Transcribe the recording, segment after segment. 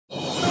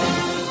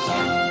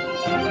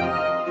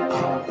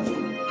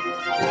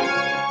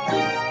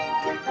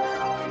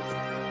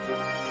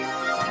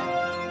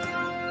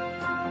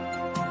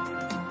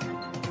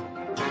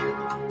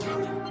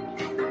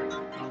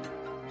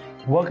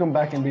Welcome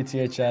back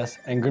NBTHS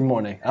and good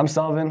morning. I'm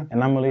Selvin.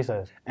 And I'm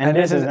Melissa. And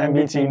this is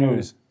NBT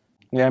News.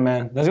 Yeah,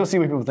 man. Let's go see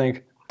what people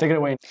think. Take it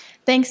away.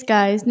 Thanks,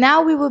 guys.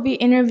 Now we will be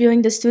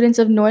interviewing the students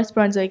of North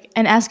Brunswick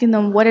and asking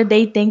them what are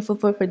they thankful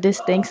for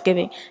this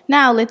Thanksgiving.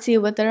 Now, let's see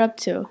what they're up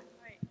to.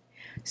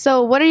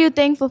 So, what are you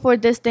thankful for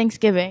this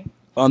Thanksgiving?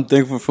 I'm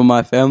thankful for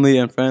my family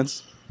and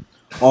friends.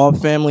 All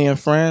family and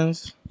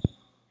friends.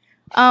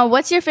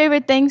 What's your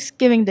favorite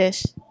Thanksgiving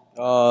dish?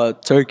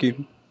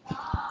 Turkey.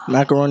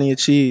 Macaroni and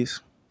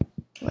cheese.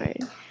 Word.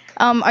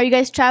 Are you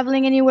guys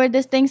traveling anywhere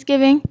this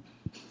Thanksgiving?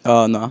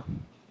 No.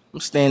 I'm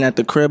staying at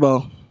the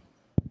cribbo.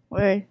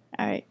 Word.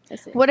 All right.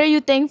 That's it. What are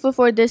you thankful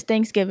for this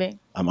Thanksgiving?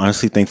 I'm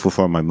honestly thankful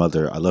for my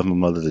mother. I love my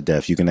mother to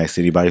death. You can ask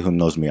anybody who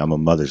knows me. I'm a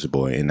mother's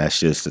boy, and that's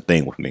just the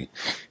thing with me.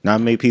 Now I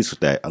made peace with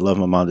that. I love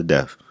my mom to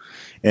death.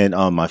 And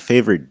my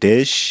favorite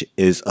dish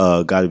is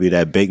got to be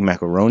that baked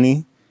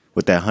macaroni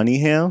with that honey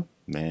ham.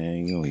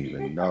 Man, you don't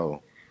even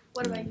know.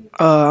 What about you?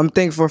 I'm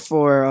thankful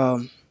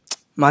for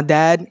my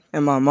dad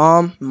and my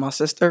mom and my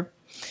sister.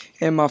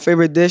 And my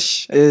favorite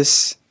dish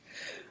is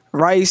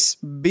rice,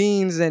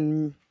 beans,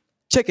 and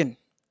chicken.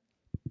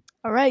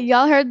 All right,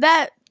 y'all heard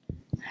that.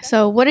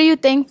 So, what are you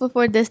thankful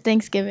for this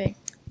Thanksgiving?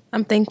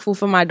 I'm thankful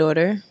for my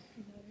daughter.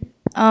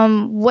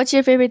 What's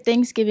your favorite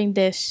Thanksgiving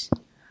dish?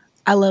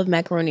 I love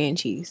macaroni and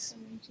cheese.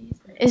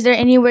 Is there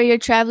anywhere you're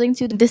traveling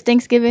to this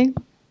Thanksgiving?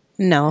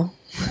 No.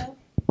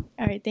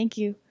 All right, thank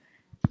you.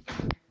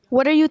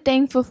 What are you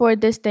thankful for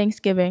this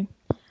Thanksgiving?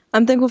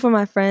 I'm thankful for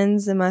my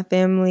friends and my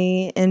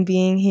family and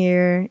being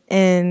here.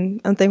 And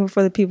I'm thankful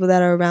for the people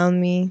that are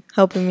around me,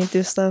 helping me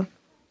through stuff.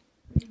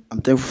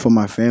 I'm thankful for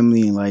my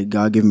family and like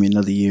God giving me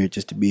another year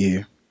just to be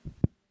here.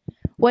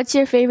 What's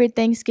your favorite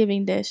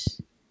Thanksgiving dish?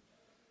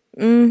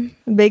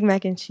 Big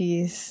mac and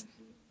cheese.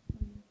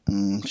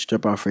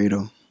 Strip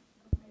Alfredo.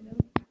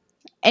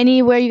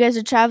 Anywhere you guys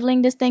are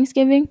traveling this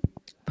Thanksgiving?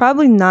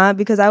 Probably not,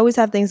 because I always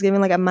have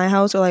Thanksgiving like at my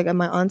house or like at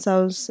my aunt's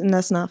house, and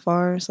that's not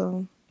far.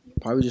 So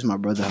Probably just my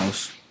brother's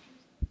house.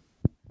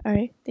 All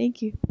right,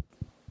 thank you.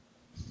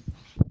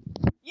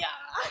 Yeah.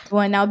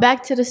 Well, now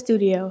back to the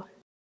studio.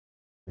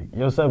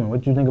 Yo, Seven,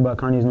 what you think about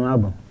Kanye's new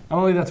album? I'm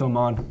gonna leave that to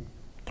Amon.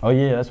 Oh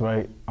yeah, that's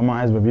right. I'm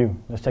on his review.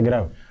 Let's check it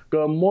out.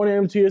 Good morning,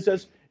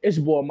 NBTHS. It's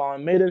your boy,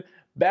 Amon Maiden.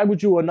 Back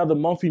with you with another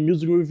monthly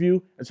music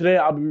review. And today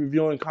I'll be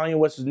reviewing Kanye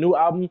West's new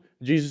album,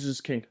 Jesus is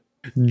King.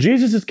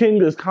 Jesus is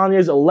King is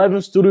Kanye's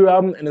 11th studio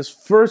album and his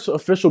first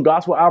official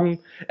gospel album.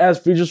 It has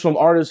features from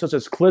artists such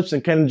as Clips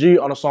and Kenny G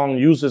on the song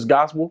Use This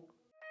Gospel.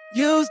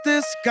 Use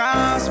this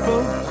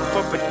gospel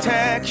for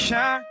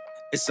protection.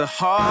 It's a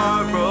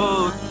hard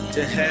road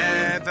to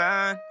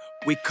heaven.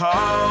 We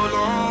call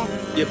on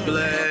your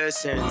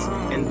blessings.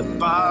 In the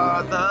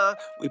Father,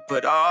 we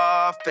put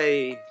our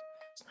faith.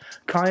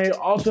 Kanye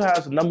also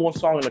has the #1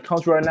 song in the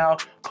country right now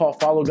called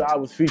Follow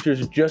God, which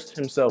features just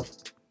himself.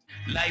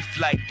 Life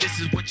like, this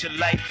is what your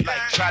life like.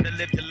 Try to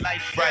live the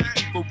life right.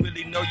 People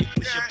really know you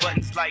push your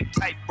buttons like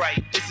type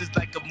right. This is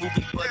like a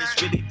movie, but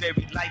it's really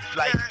very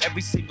lifelike.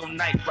 Every single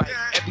night, right?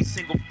 Every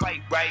single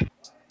fight, right?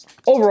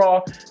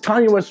 Overall,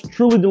 Kanye West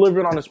truly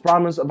delivered on his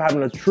promise of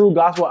having a true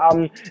gospel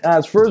album, and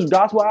his first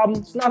gospel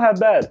album, it's not that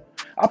bad.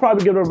 I'll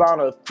probably give it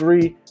around a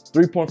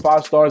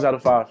 3.5 stars out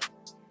of 5.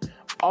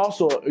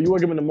 Also, if you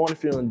wake up in the morning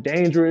feeling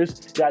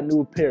dangerous, you got a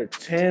new pair of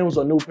Timbs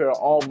or a new pair of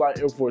all black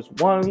Air Force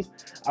Ones,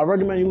 I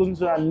recommend you listen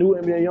to that new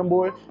NBA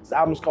Youngboy. This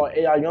album is called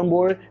AI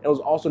Youngboy. It was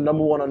also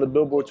 #1 on the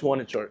Billboard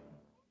 200 chart.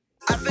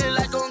 I feel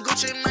like on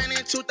Gucci Mane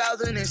in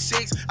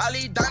 2006. All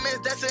these diamonds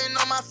dancing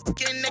on my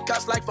fucking neck,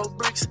 cost like 4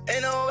 bricks.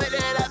 Ain't no way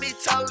that I be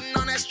toting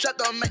on that strap,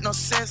 don't make no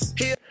sense.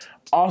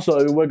 Also,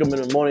 if you wake up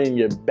in the morning in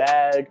your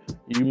bag,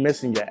 you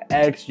missing your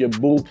ex, your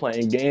boo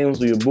playing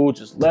games, or your boo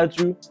just left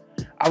you,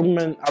 I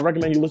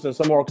recommend you listen to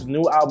Summer Walker's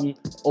new album,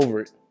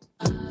 Over It.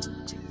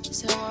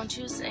 So won't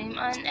you say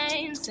my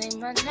name,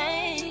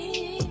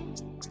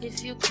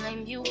 If you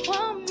claim you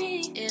want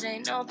me, it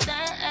ain't no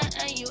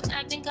that. You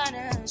acting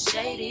kinda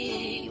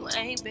shady. You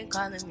ain't been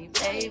calling me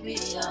baby,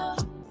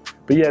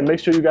 But yeah, make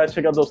sure you guys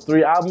check out those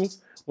 3 albums.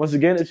 Once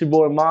again, it's your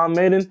boy, Mom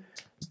Maiden.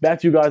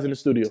 Back to you guys in the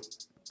studio.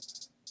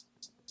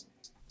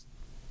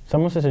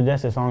 Someone should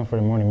suggest a song for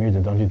the morning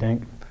music, don't you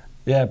think?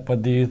 Yeah,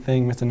 but do you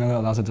think Mr. Miller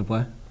allows it to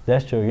play?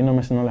 That's true. You know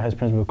Mr. Miller has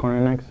Principal Corner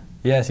next?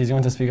 Yes, he's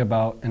going to speak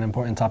about an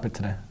important topic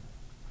today.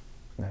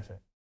 That's it.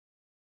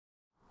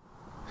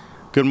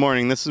 Good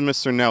morning, this is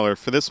Mr. Neller.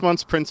 For this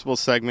month's principal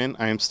segment,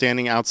 I am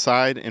standing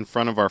outside in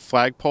front of our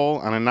flagpole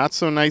on a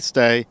not-so-nice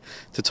day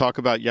to talk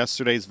about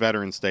yesterday's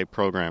Veterans Day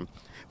program.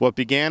 What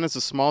began as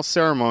a small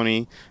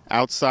ceremony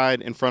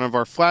outside in front of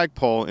our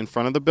flagpole in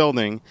front of the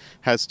building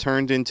has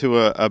turned into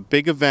a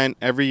big event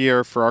every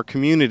year for our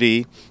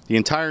community, the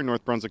entire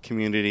North Brunswick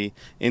community,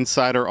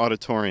 inside our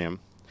auditorium.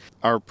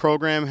 Our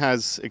program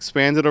has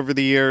expanded over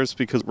the years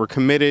because we're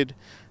committed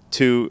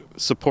to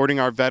supporting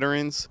our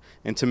veterans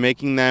and to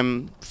making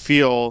them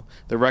feel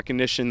the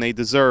recognition they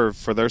deserve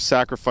for their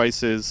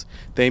sacrifices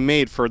they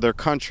made for their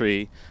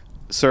country,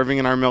 serving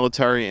in our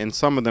military, and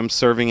some of them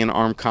serving in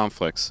armed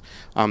conflicts.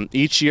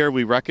 Each year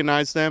we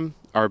recognize them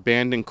our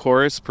band and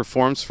chorus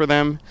performs for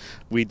them.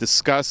 We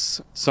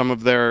discuss some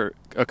of their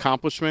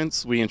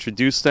accomplishments. We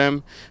introduce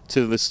them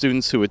to the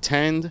students who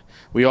attend.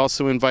 We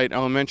also invite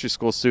elementary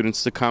school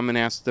students to come and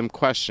ask them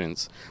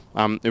questions.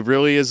 It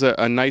really is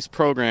a nice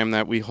program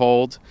that we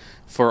hold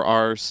for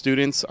our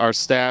students, our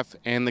staff,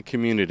 and the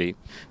community.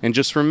 And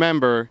just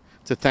remember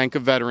to thank a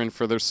veteran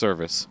for their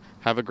service.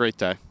 Have a great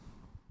day.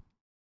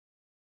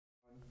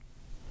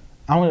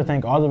 I want to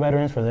thank all the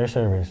veterans for their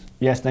service.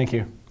 Yes, thank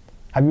you.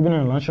 Have you been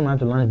in the lunchroom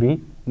after lunch beat?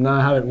 No,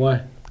 I haven't.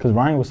 Why? Because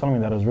Ryan was telling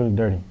me that it was really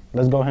dirty.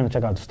 Let's go ahead and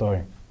check out the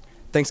story.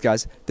 Thanks,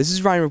 guys. This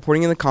is Ryan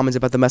reporting in the comments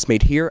about the mess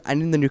made here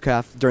and in the new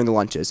caf during the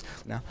lunches.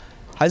 Now,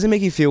 how does it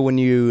make you feel when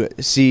you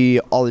see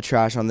all the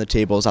trash on the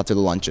tables after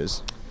the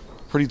lunches?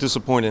 Pretty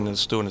disappointing in the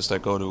students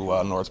that go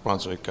to North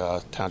Brunswick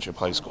Township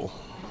High School.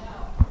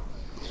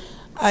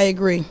 I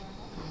agree.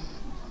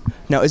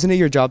 Now, isn't it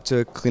your job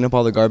to clean up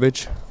all the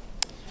garbage?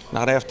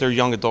 Not after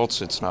young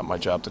adults, it's not my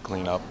job to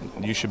clean up.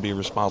 You should be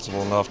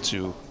responsible enough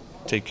to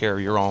take care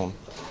of your own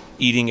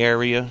eating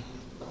area,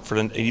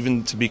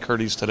 even to be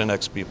courteous to the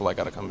next people I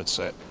gotta come and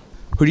sit.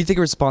 Who do you think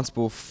is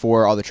responsible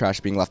for all the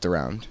trash being left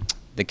around?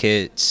 The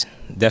kids,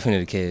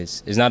 definitely the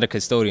kids. It's not the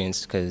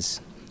custodians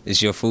because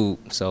it's your food,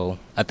 so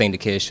I think the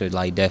kids should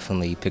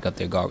definitely pick up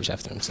their garbage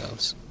after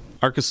themselves.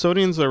 Our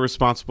custodians are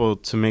responsible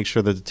to make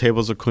sure that the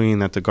tables are clean,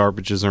 that the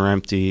garbages are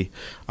empty,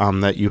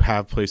 that you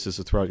have places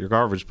to throw out your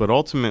garbage. But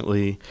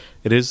ultimately,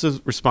 it is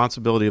the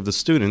responsibility of the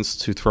students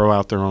to throw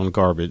out their own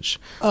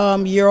garbage.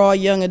 You're all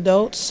young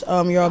adults.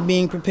 You're all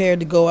being prepared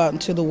to go out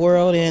into the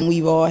world, and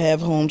we all have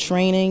home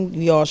training.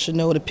 We all should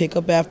know to pick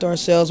up after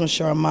ourselves. I'm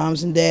sure our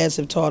moms and dads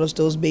have taught us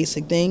those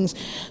basic things.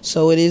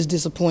 So it is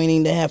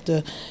disappointing to have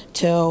to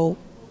tell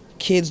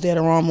kids that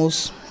are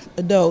almost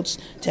adults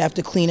to have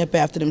to clean up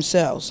after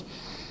themselves.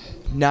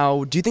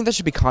 Now, do you think there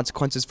should be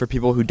consequences for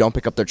people who don't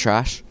pick up their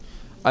trash?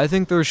 I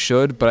think there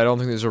should, but I don't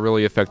think there's a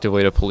really effective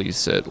way to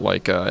police it,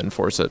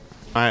 enforce it.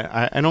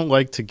 I don't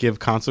like to give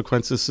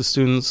consequences to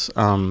students.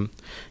 I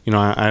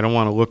don't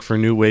want to look for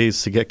new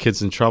ways to get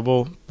kids in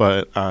trouble,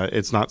 but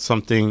it's not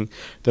something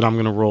that I'm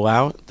going to roll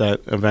out,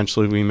 that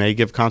eventually we may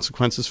give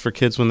consequences for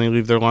kids when they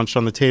leave their lunch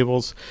on the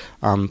tables.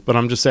 But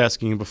I'm just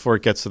asking you, before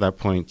it gets to that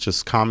point,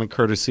 just common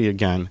courtesy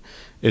again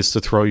is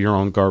to throw your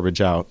own garbage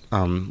out.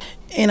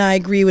 And I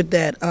agree with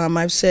that.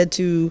 I've said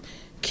to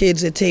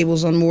kids at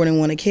tables on more than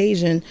one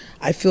occasion,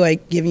 I feel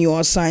like giving you all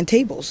assigned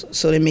tables,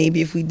 so that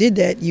maybe if we did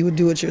that, you would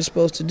do what you're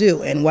supposed to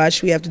do. And why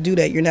should we have to do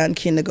that? You're not in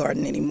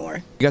kindergarten anymore.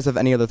 You guys have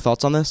any other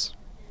thoughts on this?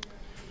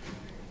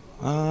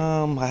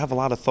 I have a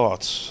lot of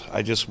thoughts.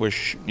 I just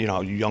wish,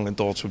 you young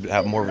adults would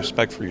have more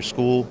respect for your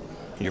school,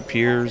 your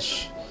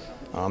peers.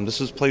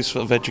 This is a place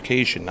of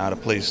education, not a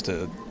place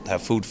to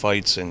have food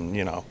fights and,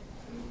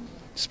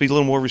 just be a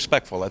little more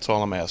respectful. That's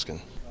all I'm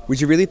asking.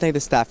 Would you really thank the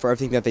staff for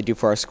everything that they do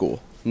for our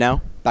school?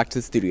 Now, back to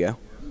the studio.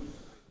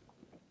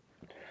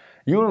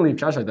 You wouldn't leave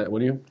trash like that,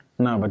 would you?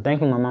 No, but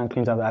thankfully my mom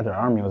cleans up after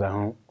our meals at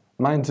home.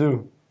 Mine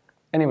too.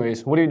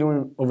 Anyways, what are you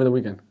doing over the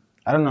weekend?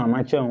 I don't know. I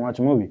might chill and watch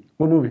a movie.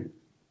 What movie?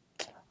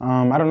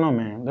 I don't know,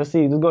 man. Let's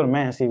see. Let's go to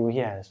Matt and see what he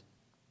has.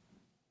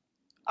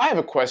 I have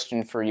a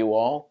question for you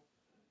all.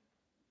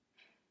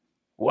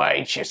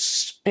 Why'd you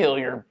spill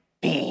your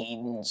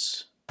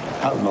beans?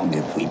 How long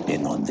have we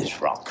been on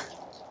this rock?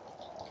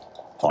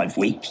 5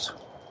 weeks?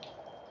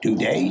 2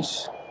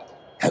 days?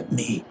 Help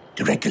me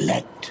to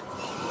recollect.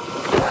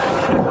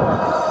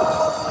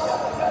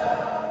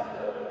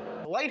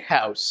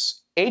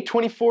 Lighthouse,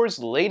 A24's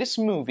latest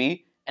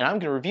movie, and I'm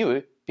going to review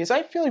it because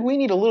I feel like we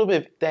need a little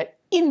bit of that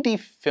indie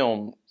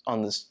film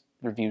on this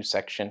review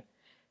section.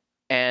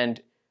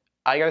 And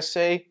I gotta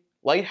say,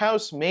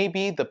 Lighthouse may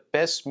be the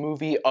best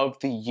movie of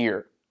the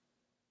year.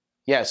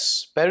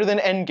 Yes, better than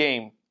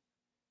Endgame.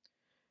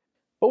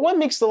 But what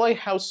makes The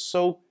Lighthouse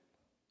so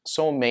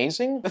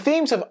amazing? The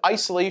themes of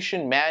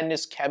isolation,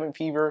 madness, cabin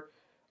fever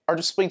are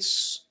displayed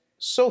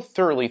so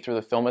thoroughly through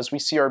the film as we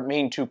see our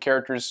main two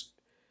characters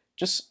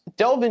just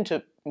delve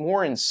into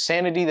more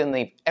insanity than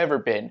they've ever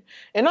been.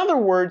 In other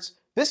words,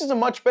 this is a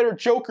much better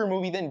Joker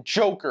movie than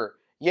Joker.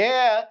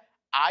 Yeah,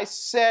 I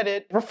said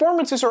it.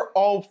 Performances are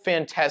all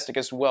fantastic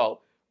as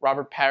well.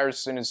 Robert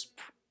Pattinson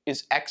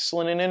is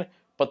excellent in it,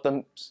 but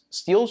the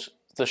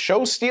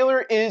show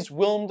stealer is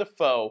Willem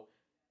Dafoe.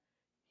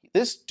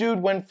 This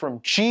dude went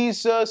from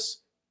Jesus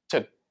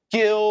to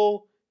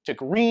Gil to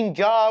Green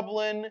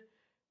Goblin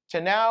to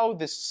now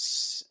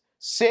this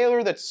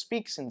sailor that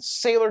speaks in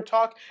sailor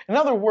talk. In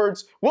other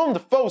words, Willem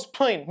Dafoe's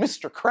playing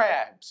Mr.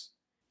 Krabs.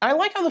 I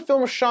like how the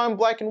film is shot in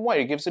black and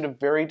white. It gives it a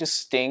very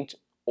distinct,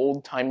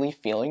 old-timely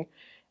feeling.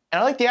 And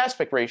I like the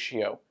aspect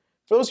ratio.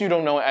 For those of you who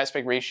don't know,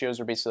 aspect ratios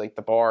are basically like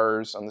the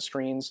bars on the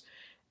screens.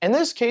 In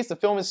this case, the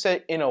film is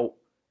set in a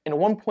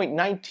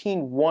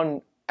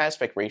 1.191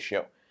 aspect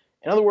ratio.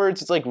 In other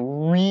words, it's like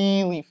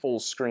really full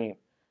screen.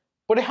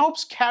 But it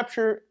helps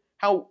capture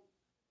how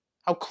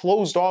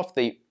closed off,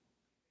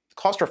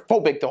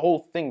 claustrophobic the whole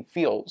thing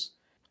feels.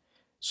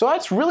 So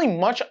that's really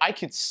much I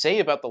could say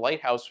about The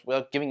Lighthouse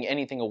without giving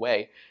anything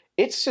away.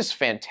 It's just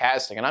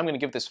fantastic, and I'm going to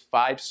give this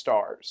 5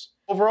 stars.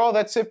 Overall,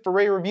 that's it for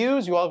Ray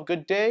Reviews. You all have a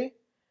good day.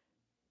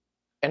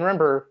 And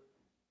remember,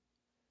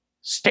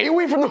 stay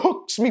away from the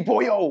hooks, me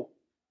boyo.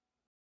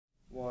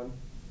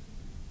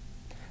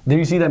 Did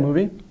you see that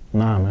movie?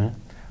 Nah, man.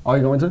 Are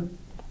you going to?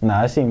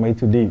 Nah, that seemed way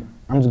too deep.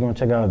 I'm just gonna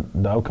check out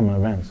the upcoming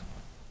events.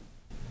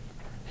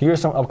 Here are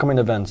some upcoming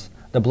events.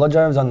 The blood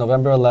drive is on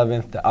November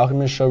 11th. The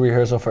Alchemist show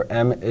rehearsal for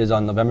M is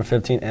on November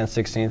 15th and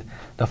 16th.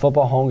 The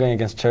football home game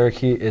against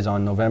Cherokee is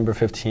on November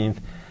 15th.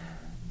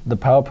 The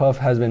Powerpuff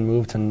has been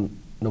moved to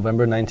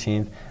November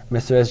 19th.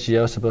 Mr.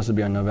 SGO is supposed to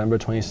be on November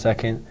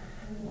 22nd.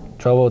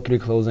 12:03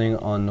 closing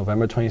on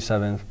November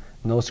 27th.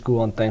 No school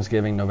on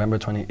Thanksgiving, November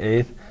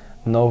 28th.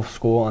 No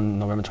school on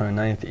November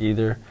 29th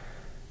either.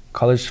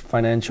 College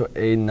financial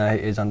aid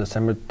night is on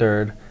December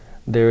 3rd.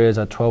 There is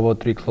a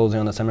 12:03 closing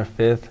on December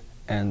 5th,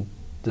 and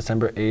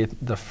December 8th,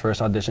 the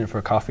first audition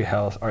for Coffee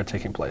House are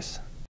taking place.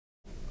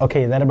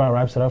 Okay, that about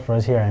wraps it up for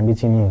us here at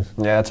NBT News.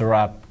 Yeah, that's a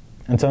wrap.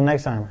 Until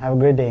next time, have a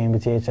great day,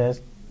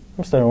 NBTHS.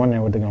 I'm still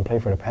wondering what they're gonna play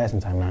for the passing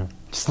time now.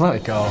 Just let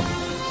it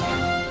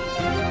go.